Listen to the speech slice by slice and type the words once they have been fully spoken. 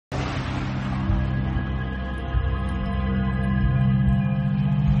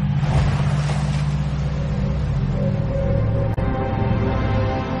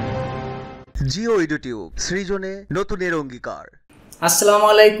Jio YouTube সৃজনে নতুনের অঙ্গীকার। আসসালামু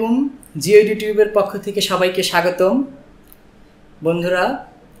আলাইকুম। জিও ইউটিউবের পক্ষ থেকে সবাইকে স্বাগতম। বন্ধুরা,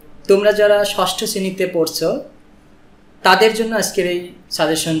 তোমরা যারা ষষ্ঠ শ্রেণীতে পড়ছো তাদের জন্য আজকের এই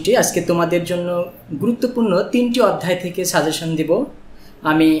সাজেশনটি। আজকে তোমাদের জন্য গুরুত্বপূর্ণ 3টি অধ্যায় থেকে সাজেশন দিব।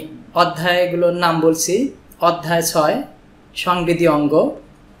 আমি অধ্যায়গুলোর নাম বলছি। অধ্যায় 6 সংবেদী অঙ্গ,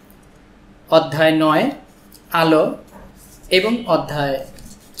 অধ্যায় 9 আলো এবং অধ্যায়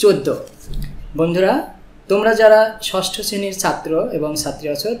 14। বন্ধুরা, তোমরা যারা ষষ্ঠ শ্রেণীর ছাত্র এবং ছাত্রী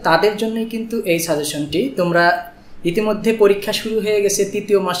আছো তাদের জন্যই কিন্তু এই সাজেশনটি। তোমরা ইতিমধ্যে পরীক্ষা শুরু হয়ে গেছে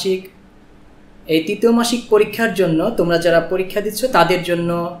তৃতীয় মাসিক। এই তৃতীয় মাসিক পরীক্ষার জন্য তোমরা যারা পরীক্ষা দিচ্ছ তাদের জন্য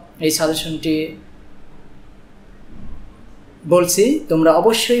এই সাজেশনটি বলছি। তোমরা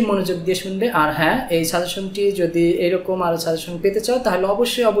অবশ্যই মনোযোগ দিয়ে শুনবে। আর হ্যাঁ, এই সাজেশনটি যদি এরকম আরও সাজেশন পেতে চাও তাহলে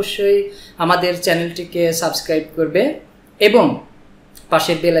অবশ্যই আমাদের চ্যানেলটিকে সাবস্ক্রাইব করবে এবং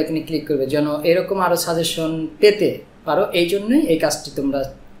পাশের বেল আইকনে ক্লিক করবে যেন এরকম আরও সাজেশন পেতে পারো। এই জন্যই এই কাজটি তোমরা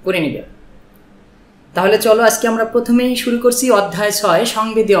করে নিবে। তাহলে চলো আজকে আমরা প্রথমেই শুরু করছি অধ্যায় 6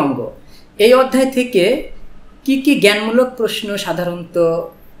 সংবেদী অঙ্গ। এই অধ্যায় থেকে কি কি জ্ঞানমূলক প্রশ্ন সাধারণত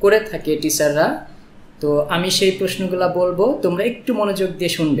করে থাকে টিচাররা, তো আমি সেই প্রশ্নগুলো বলবো, তোমরা একটু মনোযোগ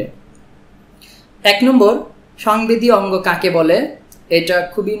দিয়ে শুনবে। 1 নম্বর, সংবেদী অঙ্গ কাকে বলে? এটা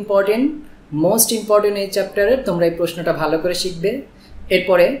খুব ইম্পর্টেন্ট, মোস্ট ইম্পর্টেন্ট এই চ্যাপ্টারের। তোমরা এই প্রশ্নটা ভালো করে শিখবে।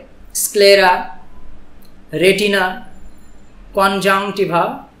 এরপরে sclera, retina, conjunctiva,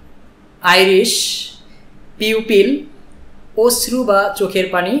 Irish, pupil, অশ্রু বা চোখের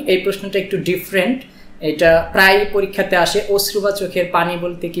পানি। এই প্রশ্নটা একটু ডিফারেন্ট, এটা প্রায় পরীক্ষাতে আসে। অশ্রু বা চোখের পানি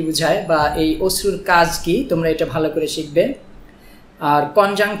বলতে কি বোঝায় বা এই অশ্রুর কাজ কি, তোমরা এটা ভালো করে শিখবে। আর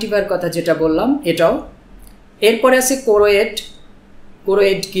কনজাংটিভার কথা যেটা বললাম এটাও। এরপরে আছে কোরোয়েড।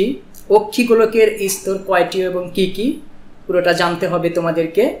 কোরোয়েড কি? অক্ষিগোলকের স্তর কয়টি এবং কি কি, পুরোটা জানতে হবে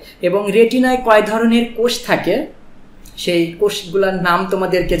তোমাদেরকে। এবং রেটিনায় কয় ধরনের কোষ থাকে সেই কোষগুলোর নাম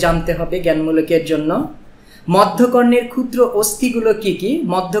তোমাদেরকে জানতে হবে জ্ঞানমূলকের জন্য। মধ্যকর্ণের ক্ষুদ্র অস্থিগুলো কি কি?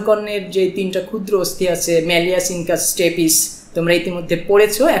 মধ্যকর্ণের যে 3টা ক্ষুদ্র অস্থি আছে, ম্যালিয়াস, ইনকাস, স্টেপিস, তোমরা ইতিমধ্যে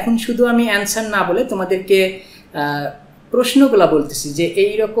পড়েছো। এখন শুধু আমি অ্যান্সার না বলে তোমাদেরকে প্রশ্নগুলা বলতেছি যে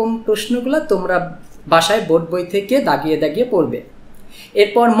এই রকম প্রশ্নগুলা তোমরা বাসায় বোর্ড বই থেকে দাগিয়ে দাগিয়ে পড়বে।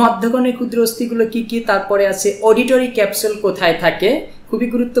 এরপর মধ্যকর্ণের ক্ষুদ্র অস্থিগুলো কি কি, তারপরে আছে অডিটরি ক্যাপসুল কোথায় থাকে, খুবই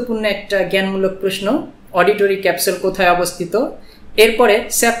গুরুত্বপূর্ণ একটা জ্ঞানমূলক প্রশ্ন। অডিটরি ক্যাপসুল কোথায় অবস্থিত? এরপরে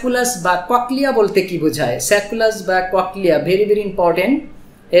স্যাকুলাস বা ককলিয়া বলতে কি বোঝায়? স্যাকুলাস বা ককলিয়া ভেরি ভেরি ইম্পর্টেন্ট।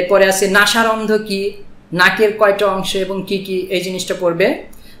 এরপরে আছে নাসারন্ধ্র কি, নাকের কয়টা অংশ এবং কি কি, এই জিনিসটা পড়বে।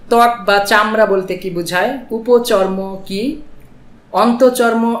 ত্বক বা চামড়া বলতে কি বোঝায়? উপচর্ম কি,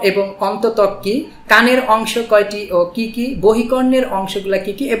 অন্তচর্ম এবং অন্তত্বক কি, কানের অংশ কয়টি ও কি কি, বহিকর্ণের অংশগুলা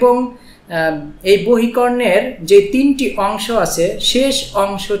কি কি, এবং এই বহিকর্ণের যে 3টি অংশ আছে শেষ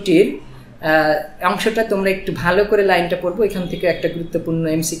অংশটা তোমরা একটু ভালো করে লাইনটা পড়বো, এখান থেকে একটা গুরুত্বপূর্ণ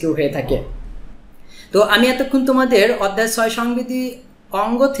এমসিকিউ হয়ে থাকে। তো আমি এতক্ষণ তোমাদের অধ্যায় 6 সংবেদী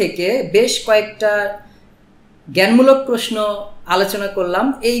অঙ্গ থেকে বেশ কয়েকটা জ্ঞানমূলক প্রশ্ন আলোচনা করলাম।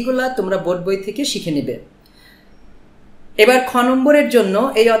 এইগুলা তোমরা বোর্ড বই থেকে শিখে নেবে। এবার খ নম্বরের জন্য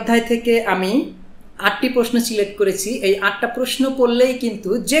এই অধ্যায় থেকে আমি 8টি প্রশ্ন সিলেক্ট করেছি। এই 8টা প্রশ্ন পড়লেই কিন্তু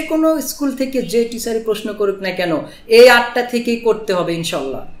যে কোনো স্কুল থেকে যে টিচারই প্রশ্ন করুক না কেন এই 8টা থেকেই করতে হবে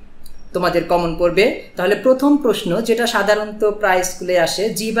ইনশাল্লাহ, তোমাদের কমন পড়বে। তাহলে প্রথম প্রশ্ন, যেটা সাধারণত প্রায় স্কুলে আসে,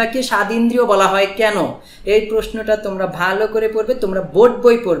 জিহ্বাকে স্বাদইন্দ্রিয় বলা হয় কেন? এই প্রশ্নটা তোমরা ভালো করে পড়বে। তোমরা বোর্ড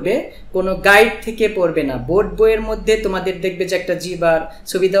বই পড়বে, কোনো গাইড থেকে পড়বে না। বোর্ড বইয়ের মধ্যে তোমাদের দেখবে যে একটা জিহ্বার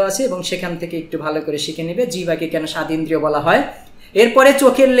ছবি দেওয়া আছে এবং সেখান থেকে একটু ভালো করে শিখে নেবে জিহ্বাকে কেন স্বাদইন্দ্রিয় বলা হয়। এরপরে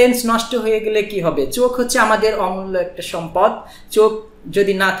চোখের লেন্স নষ্ট হয়ে গেলে কি হবে? চোখ হচ্ছে আমাদের অমূল্য একটা সম্পদ। চোখ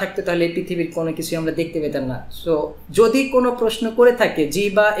যদি না থাকতো তাহলে এই পৃথিবীর কোনো কিছু আমরা দেখতে পেতাম না। সো যদি কোনো প্রশ্ন করে থাকে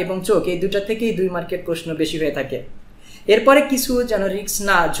জিহ্বা এবং চোখ, এই দুটা থেকেই 2 মার্কের প্রশ্ন বেশি হয়ে থাকে। এরপরে কিছু যেন রিস্ক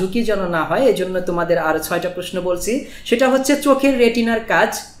না, ঝুঁকি যেন না হয়, এই জন্য তোমাদের আর 6টা প্রশ্ন বলছি। সেটা হচ্ছে চোখের রেটিনার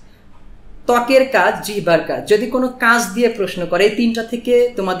কাজ, ত্বকের কাজ, জিহ্বার কাজ। যদি কোনো কাজ দিয়ে প্রশ্ন করে এই 3টা থেকে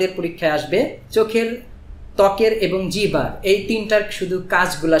তোমাদের পরীক্ষায় আসবে। চোখের, ত্বকের এবং জিহ্বার, এই 3টার শুধু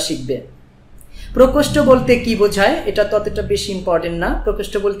কাজগুলা শিখবে। প্রকোষ্ঠ বলতে কি বোঝায়? এটা ততটা বেশি ইম্পর্টেন্ট না।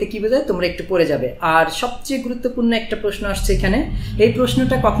 প্রকোষ্ঠ বলতে কি বোঝায় তোমরা একটু পড়ে যাবে। আর সবচেয়ে গুরুত্বপূর্ণ একটা প্রশ্ন আসছে এখানে। এই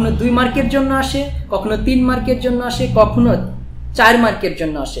প্রশ্নটা কখনো 2 মার্কের জন্য আসে, কখনো 3 মার্কের জন্য আসে, কখনো 4 মার্কের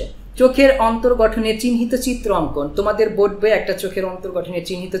জন্য আসে। চোখের অন্তর্গঠনের চিহ্নিত চিত্র অঙ্কন। তোমাদের বোর্ড বইয়ে একটা চোখের অন্তর্গঠনের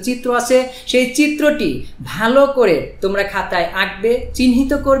চিহ্নিত চিত্র আছে। সেই চিত্রটি ভালো করে তোমরা খাতায় আঁকবে,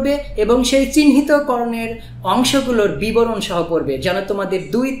 চিহ্নিত করবে এবং সেই চিহ্নিতকরণের অংশগুলোর বিবরণ সহ পড়বে, যেন তোমাদের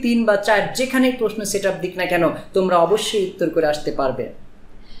 2, 3 বা 4 যেখানে প্রশ্ন সেট আপ দিক না কেন তোমরা অবশ্যই উত্তর করে আসতে পারবে।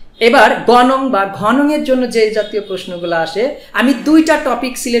 এবার গণং বা ঘনংয়ের জন্য যে জাতীয় প্রশ্নগুলো আসে, আমি দুইটা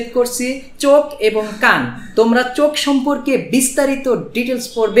টপিক সিলেক্ট করছি, চোখ এবং কান। তোমরা চোখ সম্পর্কে বিস্তারিত ডিটেলস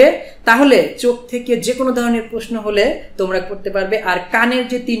পড়বে, তাহলে চোখ থেকে যে কোনো ধরনের প্রশ্ন হলে তোমরা করতে পারবে। আর কানের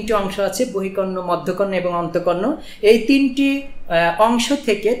যে তিনটি অংশ আছে, বহিকর্ণ, মধ্যকর্ণ এবং অন্তকর্ণ, এই তিনটি অংশ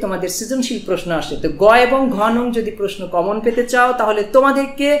থেকে তোমাদের সৃজনশীল প্রশ্ন আসে। তো গ এবং ঘনং যদি প্রশ্ন কমন পেতে চাও, তাহলে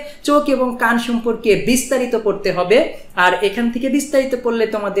তোমাদেরকে চোখ এবং কান সম্পর্কে বিস্তারিত পড়তে হবে। আর এখান থেকে বিস্তারিত পড়লে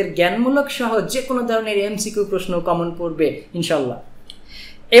তোমাদের জ্ঞানমূলক সহ যে কোনো ধরনের এমসিকিউ প্রশ্ন কমন পড়বে ইনশাল্লাহ।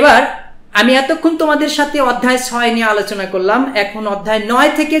 এবার আমি এতক্ষণ তোমাদের সাথে অধ্যায় 6 নিয়ে আলোচনা করলাম। এখন অধ্যায় 9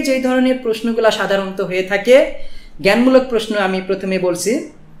 থেকে যে ধরনের প্রশ্নগুলো সাধারণত হয়ে থাকে, জ্ঞানমূলক প্রশ্ন আমি প্রথমে বলছি।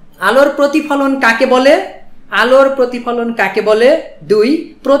 আলোর প্রতিফলন কাকে বলে? আলোর প্রতিফলন কাকে বলে? 2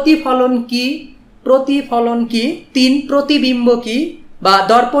 প্রতিফলন কি? প্রতিফলন কি? 3 প্রতিবিম্ব কি বা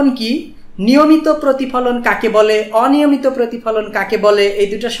দর্পণ কি? নিয়মিত প্রতিফলন কাকে বলে? অনিয়মিত প্রতিফলন কাকে বলে? এই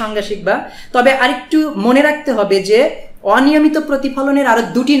দুটো সংজ্ঞা শিখবা। তবে আরেকটু মনে রাখতে হবে যে অনিয়মিত প্রতিফলনের আরো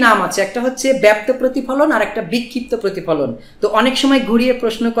দুটি নাম আছে, একটা হচ্ছে ব্যাপ্ত প্রতিফলন আর একটা বিক্ষিপ্ত প্রতিফলন। তো অনেক সময় ঘুরিয়ে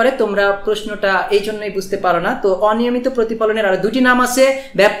প্রশ্ন করে, তোমরা প্রশ্নটা এই জন্যই বুঝতে পারো না। তো অনিয়মিত প্রতিফলনের আরো দুটি নাম আছে,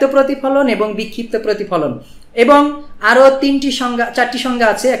 ব্যাপ্ত প্রতিফলন এবং বিক্ষিপ্ত প্রতিফলন। এবং আরো 4টি সংজ্ঞা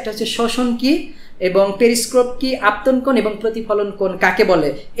আছে, একটা হচ্ছে শোষণ কি এবং পেরিস্কোপ কি, আপতন কোণ এবং প্রতিফলন কোণ কাকে বলে।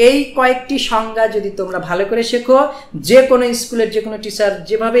 এই কয়েকটি সংজ্ঞা যদি তোমরা ভালো করে শেখো, যে কোনো স্কুলের যে কোনো টিচার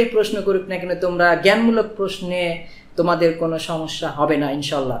যেভাবেই প্রশ্ন করুক না কেন, তোমরা জ্ঞানমূলক প্রশ্নে তোমাদের কোনো সমস্যা হবে না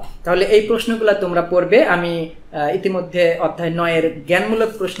ইনশাল্লাহ। তাহলে এই প্রশ্নগুলো তোমরা পড়বে। আমি ইতিমধ্যে অধ্যায় 9 এর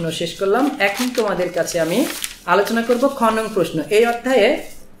জ্ঞানমূলক প্রশ্ন শেষ করলাম। এখন তোমাদের কাছে আমি আলোচনা করব খ নং প্রশ্ন। এই অধ্যায়ে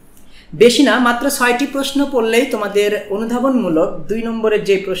বেশি না, মাত্র 6টি প্রশ্ন পড়লেই তোমাদের অনুধাবনমূলক 2 নম্বরের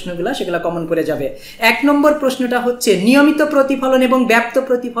যে প্রশ্নগুলো সেগুলো কমন করে যাবে। 1 নম্বর প্রশ্নটা হচ্ছে নিয়মিত প্রতিফলন এবং ব্যাপ্ত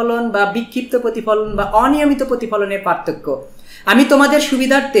প্রতিফলন বা বিক্ষিপ্ত প্রতিফলন বা অনিয়মিত প্রতিফলনের পার্থক্য। আমি তোমাদের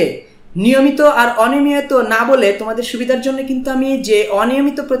সুবিধার্থে নিয়মিত আর অনিয়মিত না বলে তোমাদের সুবিধার জন্য কিন্তু আমি যে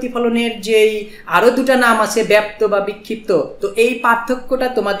অনিয়মিত প্রতিফলনের যেই আরো দুটা নাম আছে, ব্যাপ্ত বা বিক্ষিপ্ত, তো এই পার্থক্যটা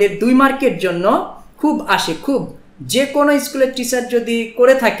তোমাদের 2 মার্কের জন্য খুব আসে। খুব যে কোনো স্কুলের টিচার যদি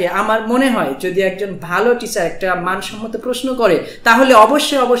করে থাকে, আমার মনে হয় যদি একজন ভালো টিচার একটা মানসম্মত প্রশ্ন করে, তাহলে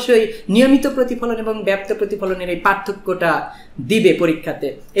অবশ্যই অবশ্যই নিয়মিত প্রতিফলন এবং ব্যাপ্ত প্রতিফলনের এই পার্থক্যটা দিবে পরীক্ষাতে।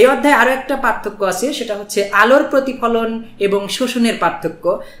 এই অধ্যায়ে আরো একটা পার্থক্য আছে, সেটা হচ্ছে আলোর প্রতিফলন এবং শোষণের পার্থক্য।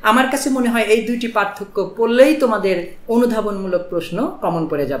 আমার কাছে মনে হয় এই দুইটি পার্থক্য পড়লেই তোমাদের অনুধাবনমূলক প্রশ্ন কমন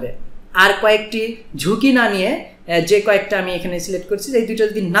পড়ে যাবে। আর কয়েকটি ঝুঁকি না নিয়ে যে কয়েকটা আমি এখানে সিলেক্ট করছি, এই দুইটা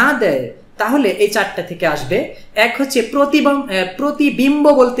যদি না দেয় তাহলে এই 4টা থেকে আসবে। এক হচ্ছে প্রতিবিম্ব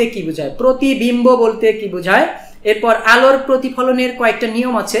বলতে কি বোঝায়? প্রতিবিম্ব বলতে কি বোঝায়? এরপর আলোর প্রতিফলনের কয়েকটা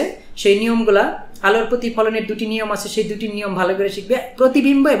নিয়ম আছে, সেই নিয়মগুলা, আলোর প্রতিফলনের 2টি নিয়ম আছে, সেই 2টি নিয়ম ভালো করে শিখবে।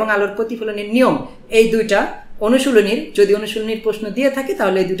 প্রতিবিম্ব এবং আলোর প্রতিফলনের নিয়ম, এই দুইটা অনুশীলনীর, যদি অনুশীলনীর প্রশ্ন দিয়ে থাকে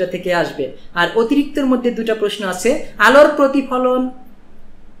তাহলে এই দুটা থেকে আসবে। আর অতিরিক্তের মধ্যে 2টা প্রশ্ন আছে। আলোর প্রতিফলন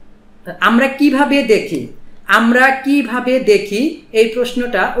আমরা কিভাবে দেখি? আমরা কিভাবে দেখি, এই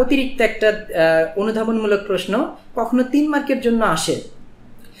প্রশ্নটা অতিরিক্ত একটা অনুধাবনমূলক প্রশ্ন, কখনো 3 মার্কের জন্য আসে।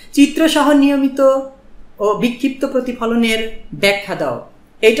 চিত্রসহ নিয়মিত ও বিক্ষিপ্ত প্রতিফলনের ব্যাখ্যা দাও।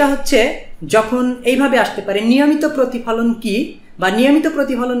 এটা হচ্ছে যখন এইভাবে আসতে পারে, নিয়মিত প্রতিফলন কি বা নিয়মিত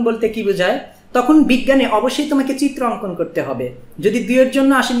প্রতিফলন বলতে কি বোঝায়, তখন বিজ্ঞানে অবশ্যই তোমাকে চিত্র অঙ্কন করতে হবে। যদি 2 এর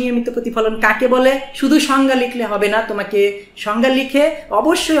জন্য আসে নিয়মিত প্রতিফলন কাকে বলে, শুধু সংজ্ঞা লিখলে হবে না, তোমাকে সংজ্ঞা লিখে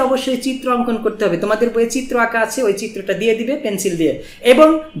অবশ্যই অবশ্যই চিত্র অঙ্কন করতে হবে। তোমাদের বইয়ে চিত্র আঁকা আছে, ওই চিত্রটা দিয়ে দিবে পেন্সিল দিয়ে। এবং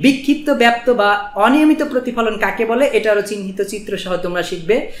বিক্ষিপ্ত, ব্যাপ্ত বা অনিয়মিত প্রতিফলন কাকে বলে, এটারও চিহ্নিত চিত্র সহ তোমরা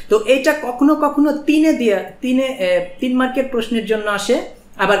শিখবে। তো এটা কখনো কখনো 3 মার্কের প্রশ্নের জন্য আসে,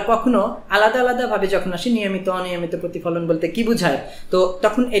 আবার কখনো আলাদা আলাদা ভাবে যখন আসে নিয়মিত অনিয়মিত প্রতিফলন বলতে কি বোঝায়, তো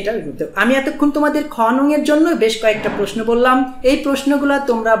তখন এটা। আমি এতক্ষণ তোমাদের খ নং এর জন্য বেশ কয়েকটা প্রশ্ন বললাম, এই প্রশ্নগুলো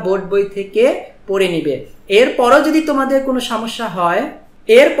তোমরা বোর্ড বই থেকে পড়ে নিবে। এরপরও যদি তোমাদের কোনো সমস্যা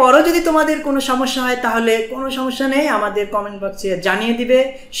হয় তাহলে কোনো সমস্যা নেই, আমাদের কমেন্ট বক্সে জানিয়ে দিবে,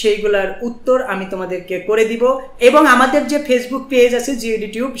 সেইগুলার উত্তর আমি তোমাদেরকে করে দিব। এবং আমাদের যে ফেসবুক পেজ আছে জিও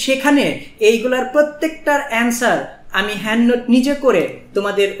ইউটিউব, সেখানে এইগুলার প্রত্যেকটার অ্যান্সার আমি হ্যান্ড নোট নিজে করে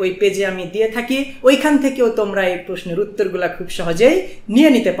তোমাদের ওই পেজে আমি দিয়ে থাকি। ওইখান থেকেও তোমরা এই প্রশ্নের উত্তরগুলা খুব সহজেই নিয়ে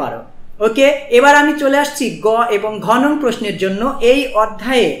নিতে পারো। ওকে, এবার আমি চলে আসছি গ এবং ঘ নং প্রশ্নের জন্য।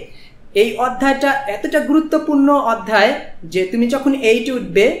 এই অধ্যায়টা এতটা গুরুত্বপূর্ণ অধ্যায় যে তুমি যখন 8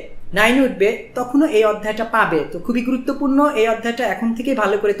 উঠবে, 9 উঠবে, তখনও এই অধ্যায়টা পাবে। তো খুবই গুরুত্বপূর্ণ এই অধ্যায়টা, এখন থেকে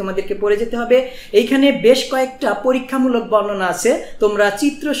ভালো করে তোমাদেরকে পড়ে যেতে হবে। এইখানে বেশ কয়েকটা পরীক্ষামূলক বর্ণনা আছে, তোমরা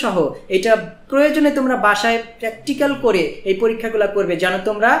চিত্রসহ এটা প্রয়োজনে তোমরা বাসায় প্র্যাকটিক্যাল করে এই পরীক্ষাগুলো করবে, যেন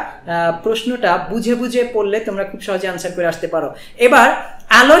তোমরা প্রশ্নটা বুঝে বুঝে পড়লে তোমরা খুব সহজে আনসার করে আসতে পারো। এবার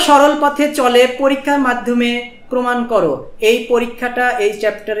আলো সরল পথে চলে, পরীক্ষার মাধ্যমে প্রমাণ করো। এই পরীক্ষাটা এই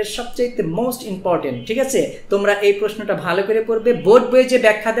চ্যাপ্টারের সবচেয়ে মোস্ট ইম্পর্টেন্ট, ঠিক আছে? তোমরা এই প্রশ্নটা ভালো করে পড়বে। বোর্ড বইয়ে যে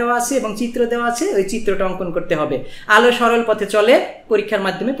ব্যাখ্যা দেওয়া আছে এবং চিত্র দেওয়া আছে, ওই চিত্রটা অঙ্কন করতে হবে। আলো সরল পথে চলে, পরীক্ষার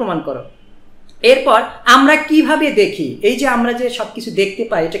মাধ্যমে প্রমাণ করো। এরপর আমরা কিভাবে দেখি, এই যে আমরা যে সবকিছু দেখতে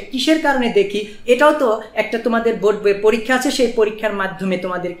পাই, এটা কিসের কারণে দেখি, এটাও তো একটা তোমাদের বোর্ড বইয়ে পরীক্ষা আছে। সেই পরীক্ষার মাধ্যমে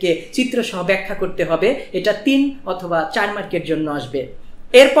তোমাদেরকে চিত্র সহ ব্যাখ্যা করতে হবে। এটা 3 অথবা 4 মার্কের জন্য আসবে।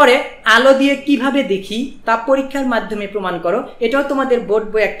 এরপরে আলো দিয়ে কিভাবে দেখি তা পরীক্ষার মাধ্যমে প্রমাণ করো। এটাও তোমাদের বোর্ড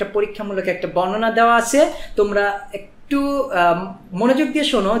বইয়ে একটা পরীক্ষামূলক একটা বর্ণনা দেওয়া আছে। তোমরা একটু মনোযোগ দিয়ে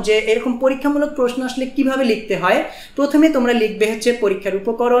শোনো যে এরকম পরীক্ষামূলক প্রশ্ন আসলে কিভাবে লিখতে হয়। প্রথমে তোমরা লিখবে হচ্ছে পরীক্ষার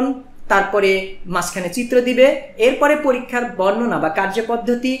উপকরণ, তারপরে মাঝখানে চিত্র দিবে, এরপরে পরীক্ষার বর্ণনা বা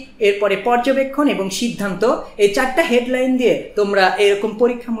কার্যপদ্ধতি, এরপরে পর্যবেক্ষণ এবং সিদ্ধান্ত। এই 4টা হেডলাইন দিয়ে তোমরা এরকম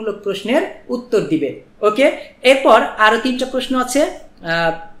পরীক্ষামূলক প্রশ্নের উত্তর দিবে। ওকে, এরপর আরো 3টা প্রশ্ন আছে,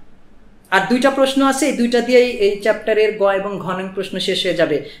 আর 2টা প্রশ্ন আছে। এই 2টা দিয়েই এই চ্যাপ্টারের গ এবং ঘ নং প্রশ্ন শেষ হয়ে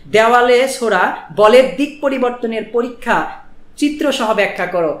যাবে। দেওয়ালে ছোড়া বলের দিক পরিবর্তনের পরীক্ষা চিত্র সহ ব্যাখ্যা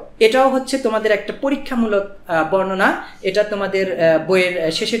করো। এটাও হচ্ছে তোমাদের একটা পরীক্ষামূলক বর্ণনা। এটা তোমাদের বইয়ের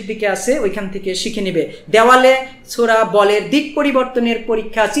শেষের দিকে আছে, ওইখান থেকে শিখে নিবে। দেওয়ালে ছোড়া বলের দিক পরিবর্তনের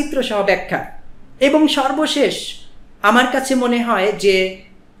পরীক্ষা চিত্র সহ ব্যাখ্যা। এবং সর্বশেষ আমার কাছে মনে হয় যে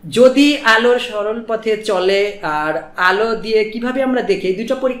যদি আলোর সরল পথে চলে আর আলো দিয়ে কিভাবে আমরা দেখি, এই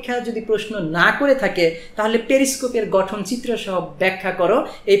 2টা পরীক্ষা যদি প্রশ্ন না করে থাকে তাহলে পেরিস্কোপের গঠন চিত্র সহ ব্যাখ্যা করো,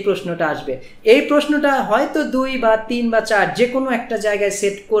 এই প্রশ্নটা আসবে। এই প্রশ্নটা হয়তো 2 বা 3 বা 4 যে কোনো একটা জায়গায়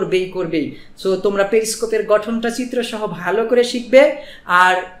সেট করবেই। সো তোমরা পেরিস্কোপের গঠনটা চিত্র সহ ভালো করে শিখবে।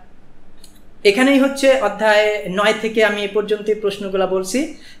 আর এখানেই হচ্ছে অধ্যায় 9 থেকে আমি এ পর্যন্ত প্রশ্নগুলো বলছি।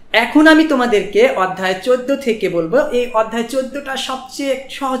 এখন আমি তোমাদেরকে অধ্যায় 14 থেকে বলবো। এই অধ্যায় 14টা সবচেয়ে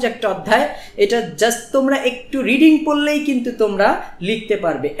সহজ একটা অধ্যায়। এটা জাস্ট তোমরা একটু রিডিং পড়লেই কিন্তু তোমরা লিখতে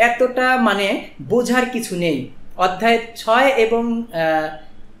পারবে, এতটা মানে বোঝার কিছু নেই। অধ্যায় 6 এবং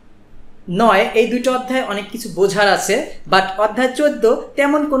 9 এই 2টা অধ্যায় অনেক কিছু বোঝার আছে, বাট অধ্যায় 14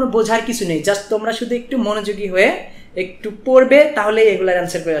 তেমন কোনো বোঝার কিছু নেই। জাস্ট তোমরা শুধু একটু মনোযোগী হয়ে একটু পড়বে, তাহলে এগুলার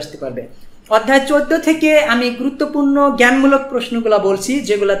অ্যান্সার করে আসতে পারবে। অধ্যায় 14 থেকে আমি গুরুত্বপূর্ণ জ্ঞানমূলক প্রশ্নগুলো বলছি,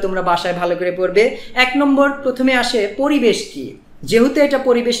 যেগুলো তোমরা বাসায় ভালো করে পড়বে। 1 নম্বর প্রথমে আসে পরিবেশ কি। যেহেতু এটা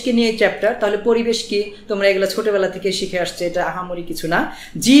পরিবেশকে নিয়ে চ্যাপ্টার, তাহলে পরিবেশ কি তোমরা এগুলো ছোটবেলা থেকে শিখে আসছে, এটা আহামরি কিছু না।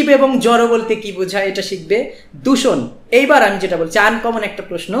 জীব এবং জড় বলতে কি বোঝায় এটা শিখবে। দূষণ, এইবার আমি যেটা বলছি আনকমন একটা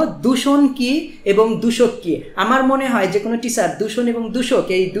প্রশ্ন, দূষণ কি এবং দূষক কি। আমার মনে হয় যে কোনো টিচার দূষণ এবং দূষক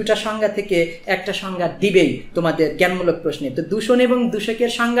এই 2টা সংজ্ঞা থেকে একটা সংজ্ঞা দিবেই তোমাদের জ্ঞানমূলক প্রশ্নে। তো দূষণ এবং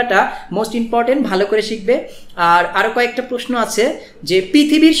দূষকের সংজ্ঞাটা মোস্ট ইম্পর্টেন্ট, ভালো করে শিখবে। আর আরো কয়েকটা প্রশ্ন আছে যে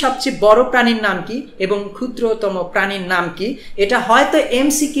পৃথিবীর সবচেয়ে বড় প্রাণীর নাম কি এবং ক্ষুদ্রতম প্রাণীর নাম কি। এটা হয়তো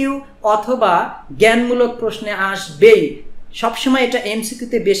এমসিকিউ অথবা জ্ঞানমূলক প্রশ্নে আসবেই। সবসময় এটা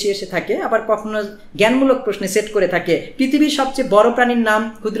এমসিকিউতে বেশি এসে থাকে, আবার কখনো জ্ঞানমূলক প্রশ্নে সেট করে থাকে। পৃথিবীর সবচেয়ে বড় প্রাণীর নাম,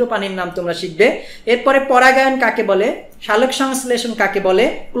 ক্ষুদ্র প্রাণীর নাম তোমরা শিখবে। এরপরে পরাগায়ন কাকে বলে, সালোক সংশ্লেষণ কাকে বলে,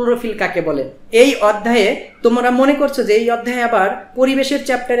 ক্লোরোফিল কাকে বলে। এই অধ্যায়ে তোমরা মনে করছো যে এই অধ্যায়ে আবার পরিবেশের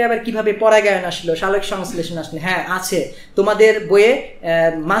চ্যাপ্টারে আবার কিভাবে পরাগায়ন আসলো, সালোক সংশ্লেষণ আসলো। হ্যাঁ আছে, তোমাদের বইয়ে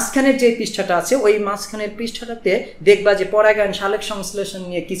মাঝখানের যে পৃষ্ঠাটা আছে ওই মাঝখানের পৃষ্ঠাটাতে দেখবা যে পরাগায়ন সালোক সংশ্লেষণ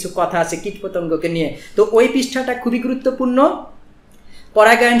নিয়ে কিছু কথা আছে, কীটপতঙ্গকে নিয়ে। তো ওই পৃষ্ঠাটা খুবই গুরুত্বপূর্ণ।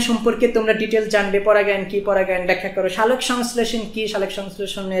 পরাগায়ন সম্পর্কে তোমরা ডিটেলস জানবে, পরাগায়ন কি, পরাগায়ন ব্যাখ্যা করো। সালোক সংশ্লেষণ কি, সালোক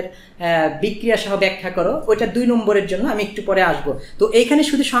সংশ্লেষণের বিক্রিয়া সহ ব্যাখ্যা করো। ওইটা 2 নম্বরের জন্য, আমি একটু পরে আসবো। তো এইখানে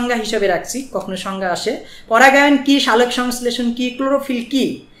শুধু সংজ্ঞা হিসাবে রাখছি, কখনো সংজ্ঞা আসে। পরাগায়ন কি, সালোক সংশ্লেষণ কি, ক্লোরোফিল কি।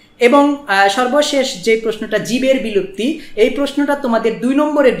 এবং সর্বশেষ যে প্রশ্নটা জীবের বিলুপ্তি, এই প্রশ্নটা তোমাদের 2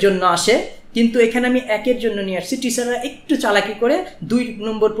 নম্বরের জন্য আসে, কিন্তু এখানে আমি 1-এর জন্য নিয়ে আসছি। টিচাররা একটু চালাকি করে 2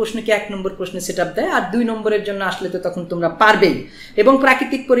 নম্বর প্রশ্নকে 1 নম্বর প্রশ্নে সেট আপ দেয়, আর 2 নম্বরের জন্য আসলে তো তখন তোমরা পারবেই। এবং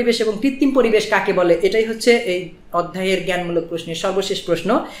প্রাকৃতিক পরিবেশ এবং কৃত্রিম পরিবেশ কাকে বলে, এটাই হচ্ছে এই অধ্যায়ের জ্ঞানমূলক প্রশ্নের সর্বশেষ প্রশ্ন।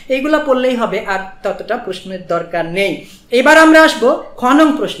 এইগুলা পড়লেই হবে, আর ততটা প্রশ্নের দরকার নেই। এবার আমরা আসবো খ নং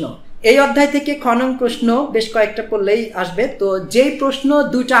প্রশ্ন। এই অধ্যায় থেকে খ নং প্রশ্ন বেশ কয়েকটা পড়লেই আসবে। তো যেই প্রশ্ন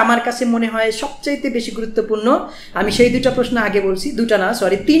 2টা আমার কাছে মনে হয় সবচাইতে বেশি গুরুত্বপূর্ণ, আমি সেই 2টা প্রশ্ন আগে বলছি। 2টা না,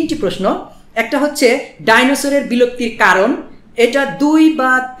 সরি 3টি প্রশ্ন। একটা হচ্ছে ডাইনোসরের বিলুপ্তির কারণ। এটা 2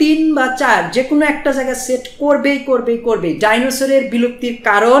 বা 3 বা 4 যে কোনো একটা জায়গায় সেট করবেই। ডাইনোসরের বিলুপ্তির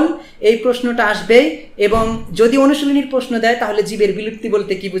কারণ এই প্রশ্নটা আসবেই। এবং যদি অনুশীলনীর প্রশ্ন দেয় তাহলে জীবের বিলুপ্তি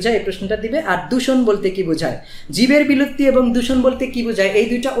বলতে কি বোঝায় এই প্রশ্নটা দিবে, আর দূষণ বলতে কি বোঝায়। জীবের বিলুপ্তি এবং দূষণ বলতে কি বোঝায়, এই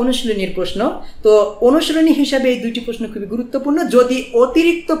 2টা অনুশীলনীর প্রশ্ন। তো অনুশীলনী হিসাবে এই 2টি প্রশ্ন খুবই গুরুত্বপূর্ণ। যদি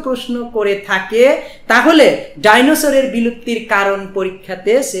অতিরিক্ত প্রশ্ন করে থাকে তাহলে ডাইনোসরের বিলুপ্তির কারণ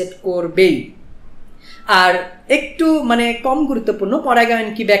পরীক্ষাতে সেট করবেই। আর একটু মানে কম গুরুত্বপূর্ণ, পরাগায়ন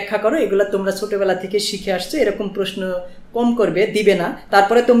কি ব্যাখ্যা করো। এগুলো তোমরা ছোটবেলা থেকে শিখে আসছো, এরকম প্রশ্ন কম করবে, দিবে না।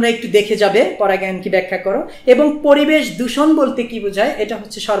 তারপরে তোমরা একটু দেখে যাবে পরাগায়ন কি ব্যাখ্যা করো। এবং পরিবেশ দূষণ বলতে কি বোঝায়, এটা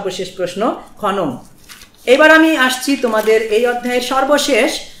হচ্ছে সর্বশেষ প্রশ্ন, খনন। এবার আমি আসছি তোমাদের এই অধ্যায়ের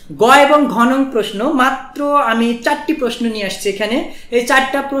সর্বশেষ গ এবং ঘ নং প্রশ্ন। মাত্র আমি 4টি প্রশ্ন নিয়ে আসছি এখানে। এই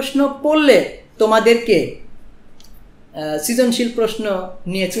 4টা প্রশ্ন পড়লে তোমাদেরকে সৃজনশীল প্রশ্ন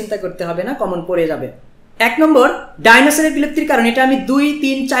নিয়ে চিন্তা করতে হবে না, কমন পড়ে যাবে। 1 নম্বর, ডাইনোসরের বিলুপ্তির কারণ। এটা আমি 2,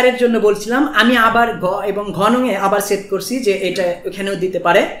 3, 4-এর জন্য বলছিলাম, আমি আবার গ এবং ঘ নঙে আবার সেট করছি যে এটা এখানেও দিতে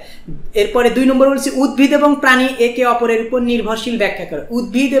পারে। এরপরে 2 নম্বর বলছি, উদ্ভিদ এবং প্রাণী একে অপরের উপর নির্ভরশীল ব্যাখ্যা করো।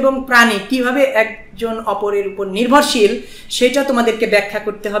 উদ্ভিদ এবং প্রাণী কিভাবে একজন অপরের উপর নির্ভরশীল সেটা তোমাদেরকে ব্যাখ্যা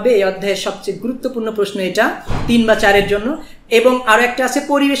করতে হবে। এই অধ্যায়ের সবচেয়ে গুরুত্বপূর্ণ প্রশ্ন এটা, 3 বা 4-এর জন্য। এবং আরো একটা আছে,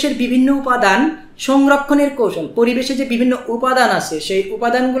 পরিবেশের বিভিন্ন উপাদান সংরক্ষণের কৌশল। পরিবেশে যে বিভিন্ন উপাদান আছে সেই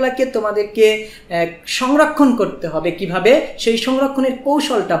উপাদানগুলোকে তোমাদেরকে সংরক্ষণ করতে হবে কিভাবে, সেই সংরক্ষণের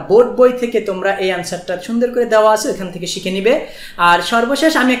কৌশলটা বোর্ড বই থেকে তোমরা এই আনসারটা সুন্দর করে দেওয়া আছে, এখান থেকে শিখে নিবে। আর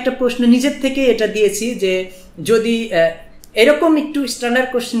সর্বশেষ আমি একটা প্রশ্ন নিজের থেকে এটা দিয়েছি যে যদি এরকম একটু স্ট্যান্ডার্ড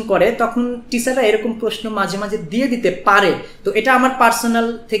কোশ্চেন করে তখন টিচাররা এরকম প্রশ্ন মাঝে মাঝে দিয়ে দিতে পারে। তো এটা আমার পার্সোনাল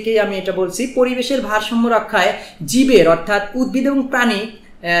থেকেই আমি এটা বলছি। পরিবেশের ভারসাম্য রক্ষায় জীবের অর্থাৎ উদ্ভিদ এবং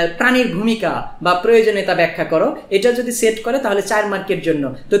প্রাণীর ভূমিকা বা প্রয়োজনীয়তা ব্যাখ্যা করো। এটা যদি সেট করে তাহলে 4 মার্কের জন্য।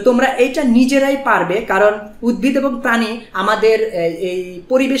 তো তোমরা এইটা নিজেরাই পারবে, কারণ উদ্ভিদ এবং প্রাণী আমাদের এই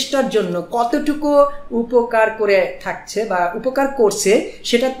পরিবেশটার জন্য কতটুকু উপকার করে থাকছে বা উপকার করছে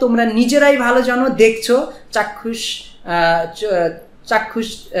সেটা তোমরা নিজেরাই ভালো জানো, দেখছো, চাক্ষুষ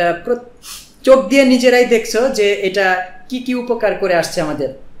চোখ দিয়ে নিজেরাই দেখছো যে এটা কি কি উপকার করে আসছে আমাদের।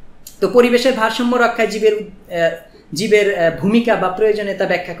 তো পরিবেশের ভারসাম্য রক্ষায় জীবের ভূমিকা বা প্রয়োজনীয়তা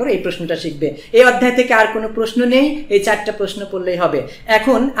ব্যাখ্যা করে এই প্রশ্নটা শিখবে। এই অধ্যায় থেকে আর কোনো প্রশ্ন নেই, এই 4টা প্রশ্ন পড়লেই হবে।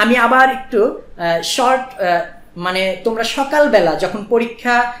 এখন আমি আবার একটু শর্ট, মানে তোমরা সকালবেলা যখন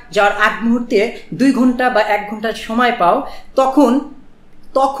পরীক্ষা যাওয়ার আগ মুহূর্তে 2 ঘন্টা বা 1 ঘন্টা সময় পাও,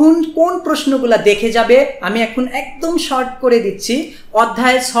 তখন কোন প্রশ্নগুলা দেখে যাবে আমি এখন একদম শর্ট করে দিচ্ছি।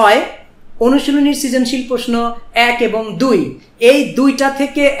 অধ্যায় 6 অনুশীলনীর সৃজনশীল প্রশ্ন 1 এবং 2, এই 2টা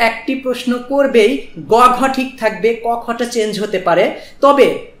থেকে একটি প্রশ্ন করবেই। গ ঘ ঠিক থাকবে, ক খটা চেঞ্জ হতে পারে। তবে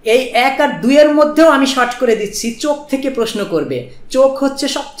এই 1 আর 2 এর মধ্যেও আমি শর্ট করে দিচ্ছি, চোখ থেকে প্রশ্ন করবে। চোখ হচ্ছে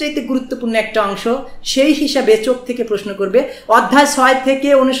সবচেয়ে গুরুত্বপূর্ণ একটা অংশ, সেই হিসাবে চোখ থেকে প্রশ্ন করবে। অধ্যায় 6 থেকে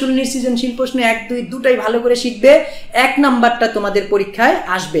অনুশীলনীর সৃজনশীল প্রশ্ন 1, 2 দুটাই ভালো করে শিখবে, 1 নাম্বারটা তোমাদের পরীক্ষায়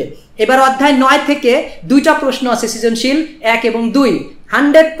আসবে। এবার অধ্যায় 9 থেকে 2টা প্রশ্ন আছে সৃজনশীল 1 এবং 2,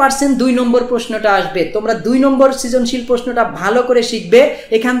 100% 2 নম্বর প্রশ্নটা আসবে। তোমরা 2 নম্বর সৃজনশীল প্রশ্নটা ভালো করে শিখবে।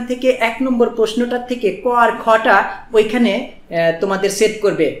 এখান থেকে 1 নম্বর প্রশ্নটা থেকে ক আর খটা ওইখানে তোমাদের সেট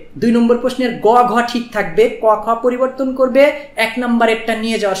করবে। 2 নম্বর প্রশ্নের গ ঘ ঠিক থাকবে, ক খ পরিবর্তন করবে, 1 নম্বরেরটা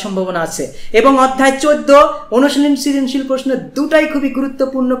নিয়ে যাওয়ার সম্ভাবনা আছে। এবং অধ্যায় 14 অনুশীলন সৃজনশীল প্রশ্ন দুটাই খুবই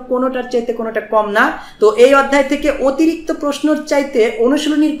গুরুত্বপূর্ণ, কোনোটার চাইতে কোনোটা কম না। তো এই অধ্যায় থেকে অতিরিক্ত প্রশ্নের চাইতে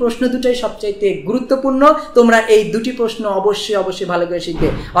অনুশীলনীর প্রশ্ন দুটাই সবচাইতে গুরুত্বপূর্ণ। তোমরা এই 2টি প্রশ্ন অবশ্যই ভালো করে শিখবে।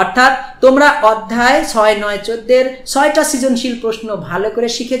 অর্থাৎ তোমরা অধ্যায় 6, 9, 14 6টা সৃজনশীল প্রশ্ন ভালো করে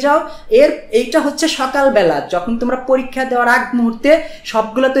শিখে যাও। এইটা হচ্ছে সকালবেলা যখন তোমরা পরীক্ষা দেওয়ার আগ মুহূর্তে,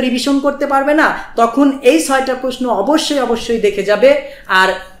 সবগুলো তো রিভিশন করতে পারবে না, তখন এই 6টা প্রশ্ন অবশ্যই দেখে যাবে। আর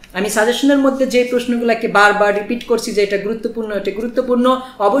আমি সাজেশনের মধ্যে যে প্রশ্নগুলোকে বারবার রিপিট করছি যে এটা গুরুত্বপূর্ণ,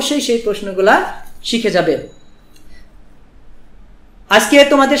 অবশ্যই সেই প্রশ্নগুলা শিখে যাবে। আজকে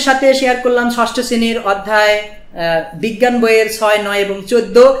তোমাদের সাথে শেয়ার করলাম 6ষ্ঠ শ্রেণীর অধ্যায় বিজ্ঞান বইয়ের 6, 9 এবং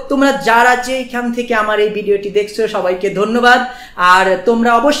 14। তোমরা যারা যেখান থেকে আমার এই ভিডিওটি দেখছো সবাইকে ধন্যবাদ। আর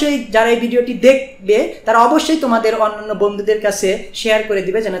তোমরা অবশ্যই যারা এই ভিডিওটি দেখবে তারা অবশ্যই তোমাদের অন্যান্য বন্ধুদের কাছে শেয়ার করে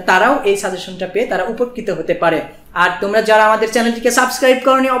দিবে যেন তারাও এই সাজেশনটা পেয়ে তারা উপকৃত হতে পারে। আর তোমরা যারা আমাদের চ্যানেলটিকে সাবস্ক্রাইব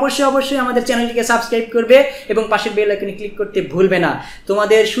করোনি অবশ্যই আমাদের চ্যানেলটিকে সাবস্ক্রাইব করবে এবং পাশের বেল আইকনে ক্লিক করতে ভুলবে না।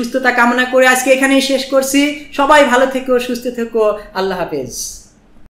 তোমাদের সুস্থতা কামনা করে আজকে এখানেই শেষ করছি। সবাই ভালো থেকো, সুস্থ থেকো, আল্লাহ হাফেজ।